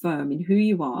strong and firm in who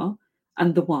you are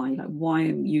and the why. Like, why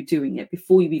are you doing it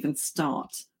before you even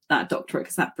start that doctorate?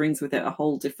 Because that brings with it a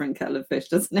whole different kettle of fish,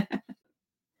 doesn't it?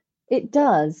 It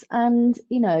does. And,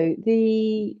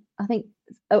 I think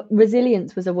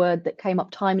resilience was a word that came up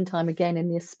time and time again in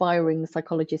the Aspiring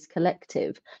Psychologist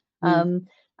Collective.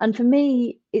 And for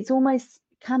me, it's almost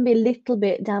can be a little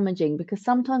bit damaging, because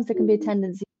sometimes there can be a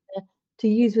tendency to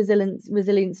use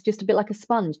resilience just a bit like a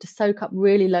sponge, to soak up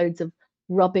really loads of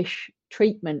rubbish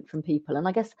treatment from people. And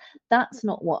I guess that's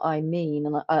not what I mean.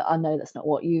 And I know that's not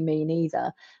what you mean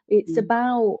either. It's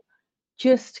about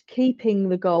just keeping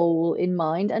the goal in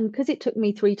mind. And because it took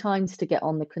me 3 times to get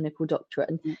on the clinical doctorate,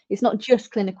 and it's not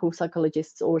just clinical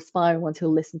psychologists or aspiring ones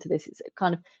who'll listen to this, it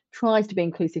kind of tries to be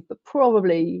inclusive, but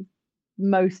probably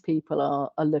most people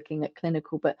are looking at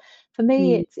clinical. But for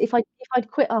me, it's if I'd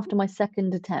quit after my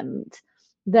second attempt,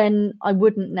 then I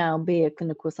wouldn't now be a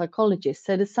clinical psychologist.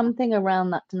 So there's something around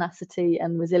that tenacity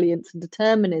and resilience and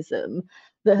determinism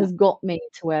that has got me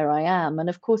to where I am. And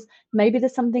of course, maybe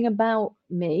there's something about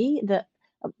me that,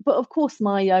 but of course,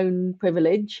 my own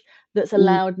privilege that's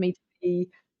allowed me to be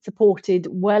supported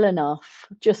well enough,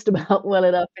 just about well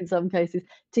enough in some cases,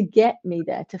 to get me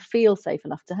there, to feel safe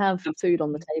enough, to have food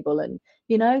on the table. And,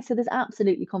 so there's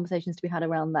absolutely conversations to be had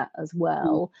around that as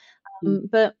well.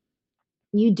 But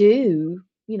you do,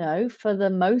 for the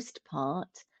most part,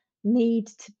 need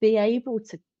to be able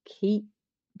to keep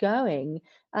going,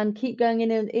 and keep going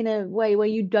in a way where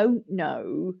you don't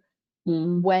know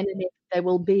when and if there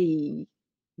will be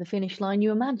the finish line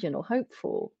you imagine or hope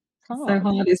for. It's So hard.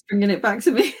 hard. It's bringing it back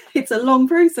to me. It's a long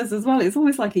process as well. It's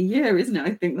almost like a year, isn't it?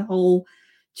 I think the whole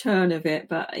churn of it,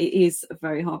 but it is a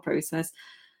very hard process.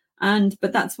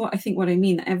 But that's what I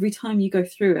mean, that every time you go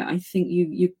through it, I think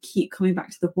you keep coming back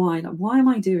to the why. Like, why am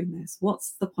I doing this?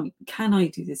 What's the point? Can I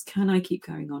do this? Can I keep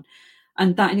going on?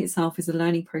 And that in itself is a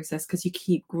learning process, because you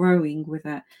keep growing with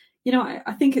it.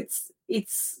 I think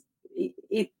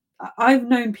I've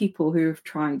known people who have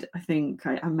tried. I think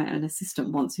I met an assistant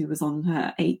once who was on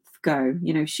her 8th go.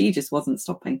 She just wasn't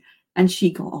stopping, and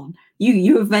she got on.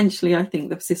 You eventually, I think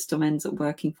the system ends up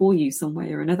working for you some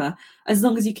way or another, as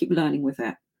long as you keep learning with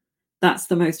it. That's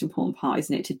the most important part,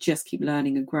 isn't it? To just keep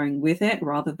learning and growing with it,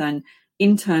 rather than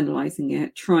internalizing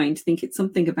it, trying to think it's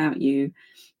something about you,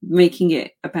 making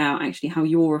it about actually how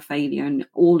you're a failure and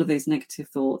all of those negative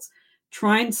thoughts.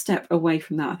 Try and step away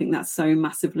from that. I think that's so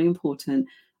massively important.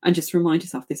 And just remind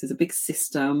yourself this is a big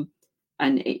system,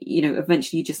 and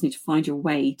eventually you just need to find your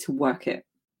way to work it.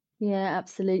 Yeah,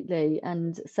 absolutely.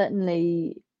 And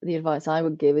certainly the advice I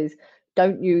would give is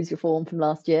don't use your form from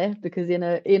last year, because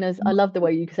I love the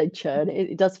way you say churn.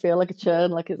 It does feel like a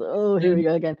churn, like it's, oh, here we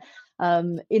go again.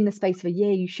 In the space of a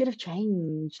year, you should have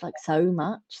changed like so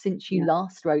much since you Yeah.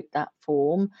 last wrote that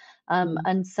form. Mm.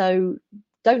 And so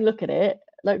don't look at it,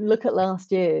 like look at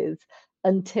last year's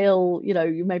until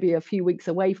you may be a few weeks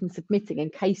away from submitting, in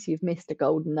case you've missed a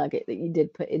golden nugget that you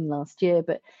did put in last year.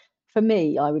 But for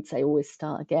me, I would say always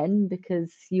start again,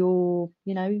 because you're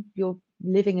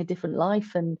living a different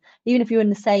life, and even if you're in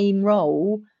the same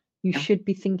role, you Yeah. should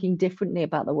be thinking differently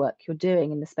about the work you're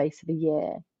doing in the space of a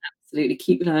year. Absolutely.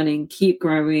 Keep learning, keep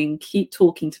growing, keep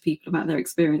talking to people about their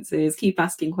experiences, keep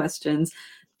asking questions.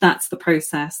 That's the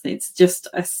process. It's just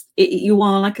you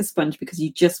are like a sponge, because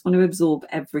you just want to absorb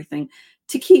everything,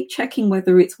 to keep checking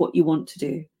whether it's what you want to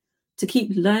do, to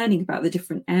keep learning about the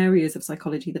different areas of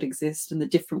psychology that exist and the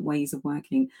different ways of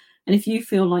working. And if you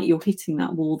feel like you're hitting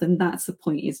that wall, then that's the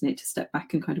point, isn't it, to step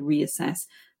back and kind of reassess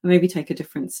and maybe take a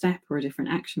different step or a different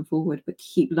action forward. But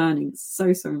keep learning. It's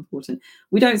so, so important.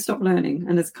 We don't stop learning.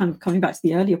 And it's kind of coming back to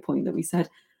the earlier point that we said,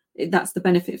 that's the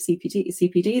benefit of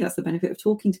CPD. That's the benefit of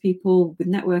talking to people, with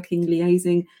networking,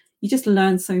 liaising. You just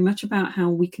learn so much about how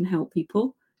we can help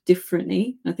people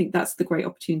differently. And I think that's the great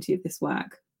opportunity of this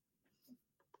work.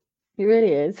 It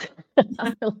really is.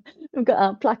 We've got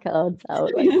our placards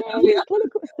out, like, Yeah.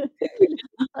 clinical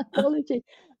psychology.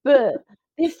 But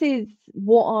this is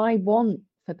what I want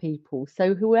for people.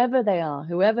 So whoever they are,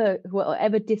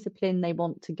 whatever discipline they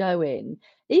want to go in,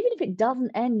 even if it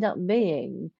doesn't end up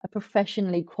being a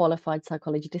professionally qualified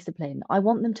psychology discipline, I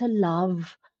want them to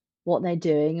love what they're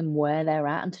doing and where they're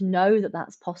at, and to know that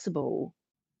that's possible.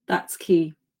 That's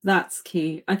key. That's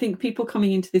key. I think people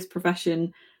coming into this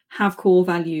profession have core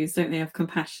values, don't they? Of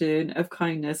compassion, of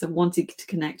kindness, of wanting to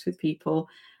connect with people.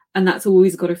 And that's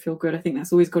always got to feel good. I think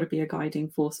that's always got to be a guiding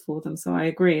force for them. So I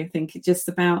agree. I think it's just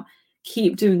about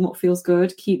keep doing what feels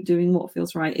good, keep doing what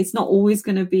feels right. It's not always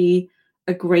going to be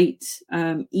a great,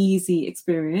 easy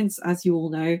experience, as you all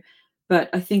know. But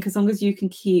I think as long as you can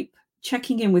keep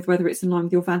checking in with whether it's in line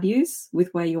with your values, with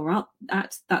where you're at,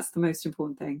 that's the most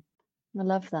important thing. I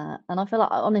love that. And I feel like,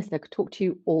 honestly, I could talk to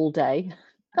you all day.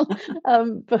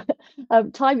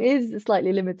 But time is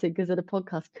slightly limited because of the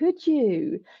podcast. Could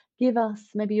you give us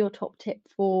maybe your top tip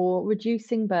for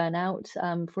reducing burnout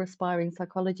for aspiring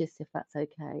psychologists, if that's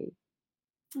okay?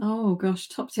 Oh gosh,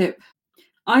 top tip.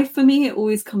 For me, it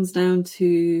always comes down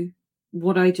to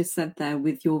what I just said there,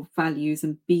 with your values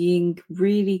and being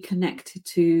really connected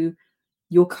to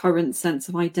your current sense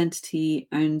of identity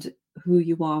and who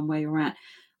you are and where you're at.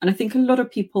 And I think a lot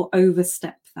of people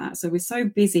overstep that. So we're so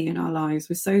busy in our lives,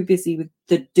 we're so busy with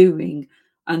the doing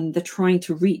and the trying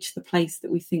to reach the place that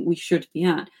we think we should be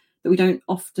at, that we don't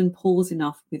often pause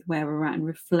enough with where we're at and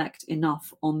reflect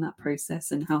enough on that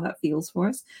process and how that feels for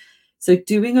us. So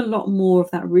doing a lot more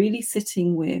of that, really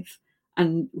sitting with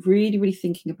and really, really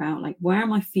thinking about, like, where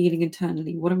am I feeling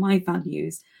internally? What are my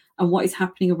values? And what is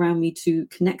happening around me to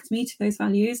connect me to those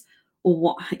values, or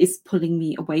what is pulling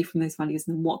me away from those values?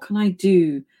 And what can I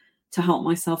do to help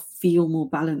myself feel more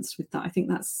balanced with that? I think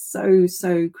that's so,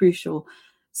 so crucial.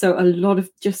 So a lot of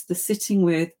just the sitting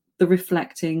with, the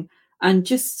reflecting, and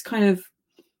just kind of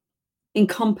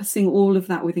encompassing all of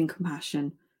that within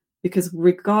compassion, because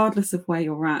regardless of where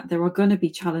you're at, there are going to be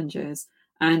challenges.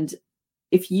 And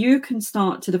if you can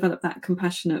start to develop that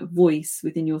compassionate voice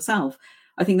within yourself,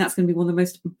 I think that's going to be one of the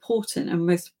most important and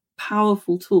most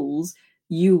powerful tools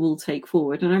you will take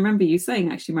forward. And I remember you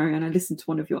saying, actually, Marianne, I listened to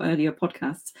one of your earlier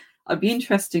podcasts, I'd be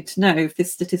interested to know if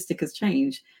this statistic has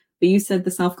changed. But you said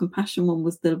the self-compassion one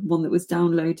was the one that was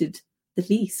downloaded the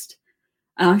least.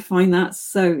 And I find that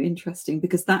so interesting,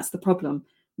 because that's the problem.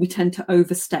 We tend to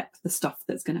overstep the stuff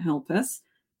that's going to help us.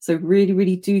 So really,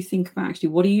 really do think about, actually,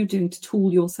 what are you doing to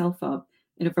tool yourself up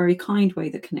in a very kind way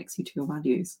that connects you to your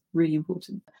values? Really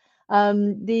important.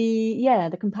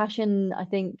 The compassion, I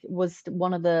think, was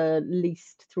one of the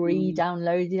least 3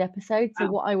 downloaded episodes. So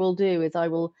Wow. what I will do is I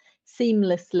will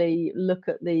seamlessly look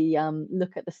at the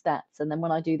stats, and then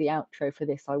when I do the outro for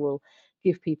this, I will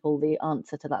give people the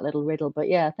answer to that little riddle. But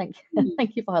yeah, thank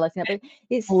you for highlighting that. But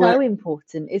it's so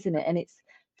important, isn't it? And it's,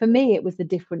 for me, it was the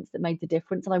difference that made the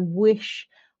difference. And I wish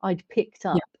I'd picked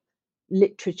up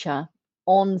literature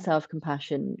on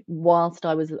self-compassion whilst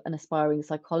I was an aspiring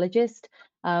psychologist,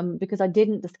 because I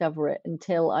didn't discover it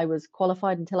until I was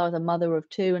qualified, until I was a mother of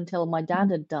 2, until my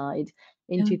dad had died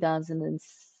in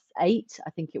 2008, I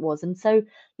think it was. And so,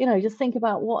 just think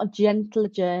about what a gentler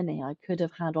journey I could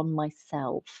have had on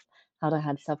myself had I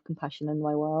had self-compassion in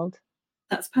my world.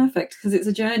 That's perfect, because it's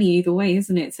a journey either way,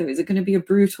 isn't it? So is it going to be a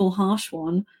brutal, harsh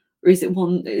one, Or is it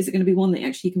going to be one that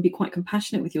actually you can be quite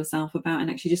compassionate with yourself about and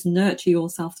actually just nurture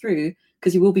yourself through,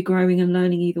 because you will be growing and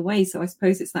learning either way. So I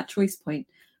suppose it's that choice point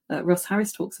that Ross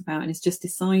Harris talks about, and it's just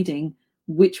deciding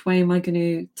which way am I going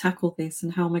to tackle this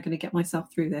and how am I going to get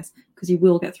myself through this, because you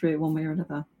will get through it one way or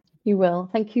another. You will.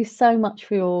 Thank you so much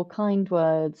for your kind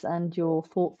words and your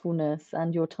thoughtfulness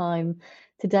and your time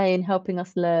today in helping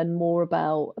us learn more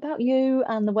about you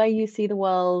and the way you see the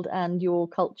world and your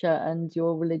culture and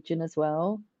your religion as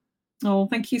well. Oh,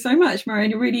 thank you so much, Marianne.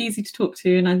 You're really easy to talk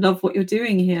to and I love what you're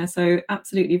doing here. So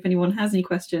absolutely, if anyone has any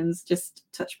questions, just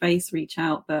touch base, reach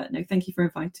out. But no, thank you for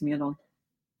inviting me along.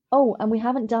 Oh, and we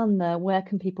haven't done the where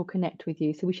can people connect with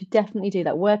you? So we should definitely do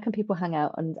that. Where can people hang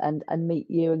out and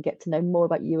meet you and get to know more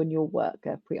about you and your work,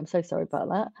 Gurpreet? I'm so sorry about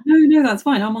that. No, that's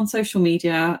fine. I'm on social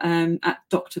media at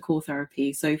Dr. Kaur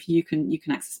Therapy. So if you can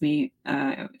access me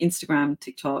Instagram,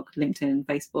 TikTok, LinkedIn,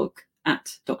 Facebook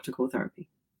at Dr. Kaur Therapy.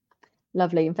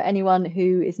 Lovely. And for anyone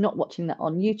who is not watching that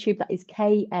on YouTube, that is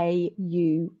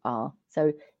Kaur.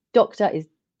 So doctor is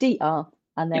DR.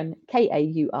 And then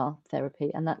Kaur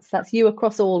Therapy, and that's you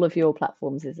across all of your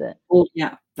platforms, is it? Oh,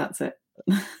 yeah, that's it.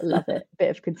 Love it.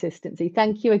 Bit of consistency.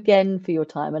 Thank you again for your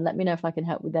time, and let me know if I can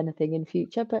help with anything in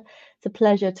future. But it's a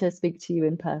pleasure to speak to you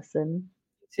in person.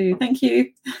 Too. Thank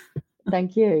you.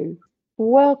 Thank you.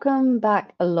 Welcome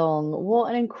back along. What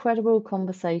an incredible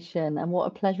conversation, and what a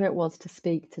pleasure it was to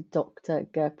speak to Dr.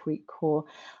 Gurpreet Kaur.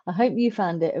 I hope you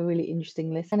found it a really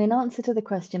interesting listen. And in answer to the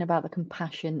question about the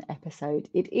compassion episode,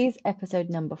 it is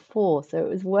episode number 4, so it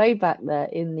was way back there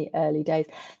in the early days.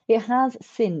 It has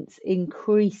since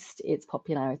increased its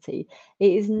popularity.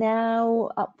 It is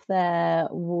now up there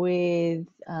with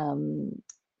in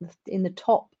the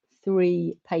top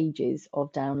 3 pages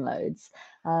of downloads,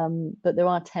 but there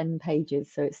are 10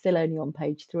 pages, so it's still only on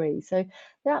page 3, so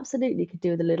they absolutely could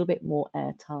do with a little bit more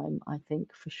airtime, I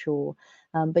think, for sure.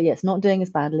 But yes, not doing as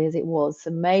badly as it was,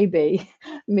 so maybe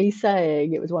me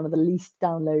saying it was one of the least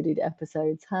downloaded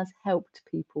episodes has helped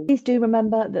people. Please do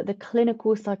remember that the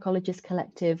Clinical Psychologist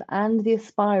Collective and the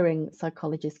Aspiring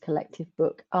Psychologist Collective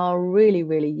book are really,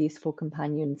 really useful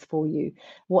companions for you,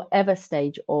 whatever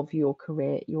stage of your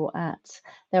career you're at.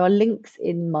 There are links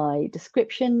in my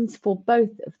descriptions for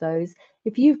both of those.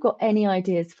 If you've got any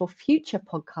ideas for future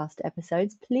podcast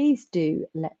episodes, please do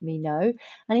let me know.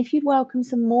 And if you'd welcome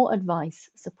some more advice,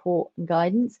 support and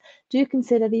guidance, do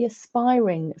consider the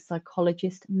Aspiring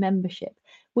Psychologist membership,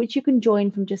 which you can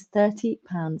join from just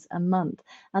 £30 a month.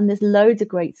 And there's loads of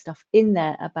great stuff in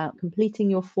there about completing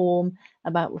your form,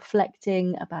 about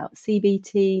reflecting, about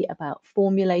CBT, about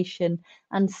formulation,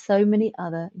 and so many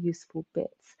other useful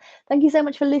bits. Thank you so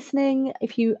much for listening.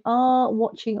 If you are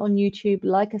watching on YouTube,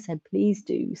 like I said, please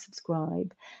do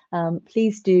subscribe.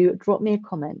 Please do drop me a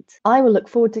comment. I will look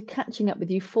forward to catching up with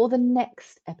you for the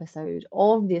next episode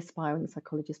of the Aspiring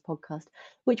Psychologist podcast,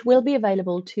 which will be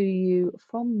available to you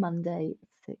from Monday at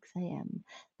 6 a.m.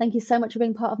 Thank you so much for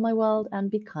being part of my world, and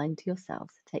be kind to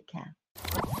yourselves. Take care.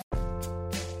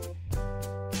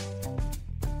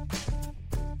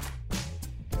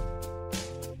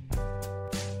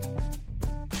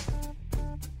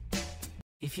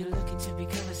 If you're looking to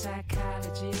become a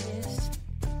psychologist,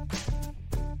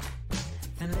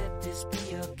 then let this be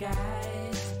your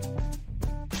guide.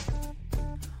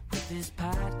 With this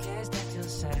podcast at your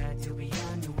side, you'll be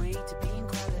on your way to being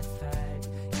qualified.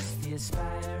 It's the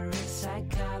Aspiring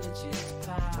Psychologist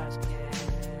podcast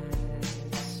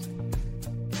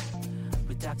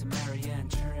with Dr. Marianne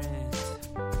Trent.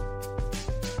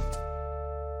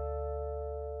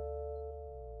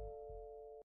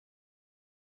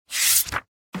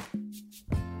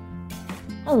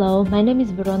 Hello, my name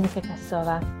is Veronica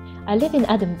Kasova. I live in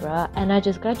Edinburgh and I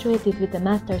just graduated with a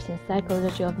Master's in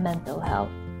Psychology of Mental Health.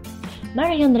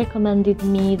 Marianne recommended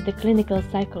me the Clinical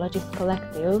Psychologist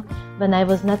Collective when I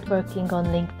was networking on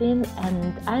LinkedIn,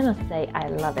 and I must say I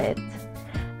love it.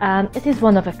 It is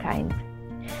one of a kind.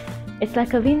 It's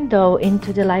like a window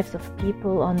into the lives of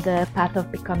people on the path of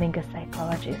becoming a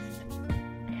psychologist.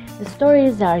 The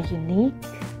stories are unique,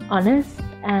 honest,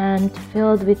 and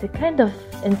filled with a kind of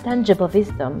intangible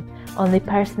wisdom only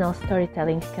personal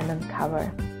storytelling can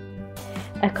uncover.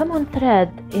 A common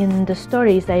thread in the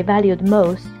stories I valued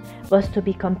most was to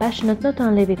be compassionate not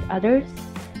only with others,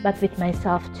 but with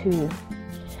myself too.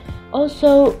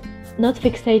 Also, not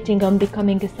fixating on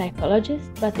becoming a psychologist,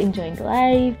 but enjoying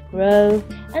life, growth,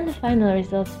 and the final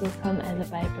results will come as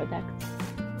a byproduct.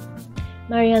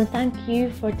 Marianne, thank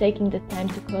you for taking the time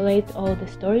to collate all the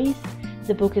stories.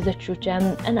 The book is a true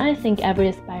gem, and I think every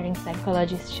aspiring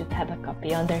psychologist should have a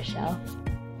copy on their shelf.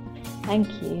 Thank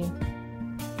you.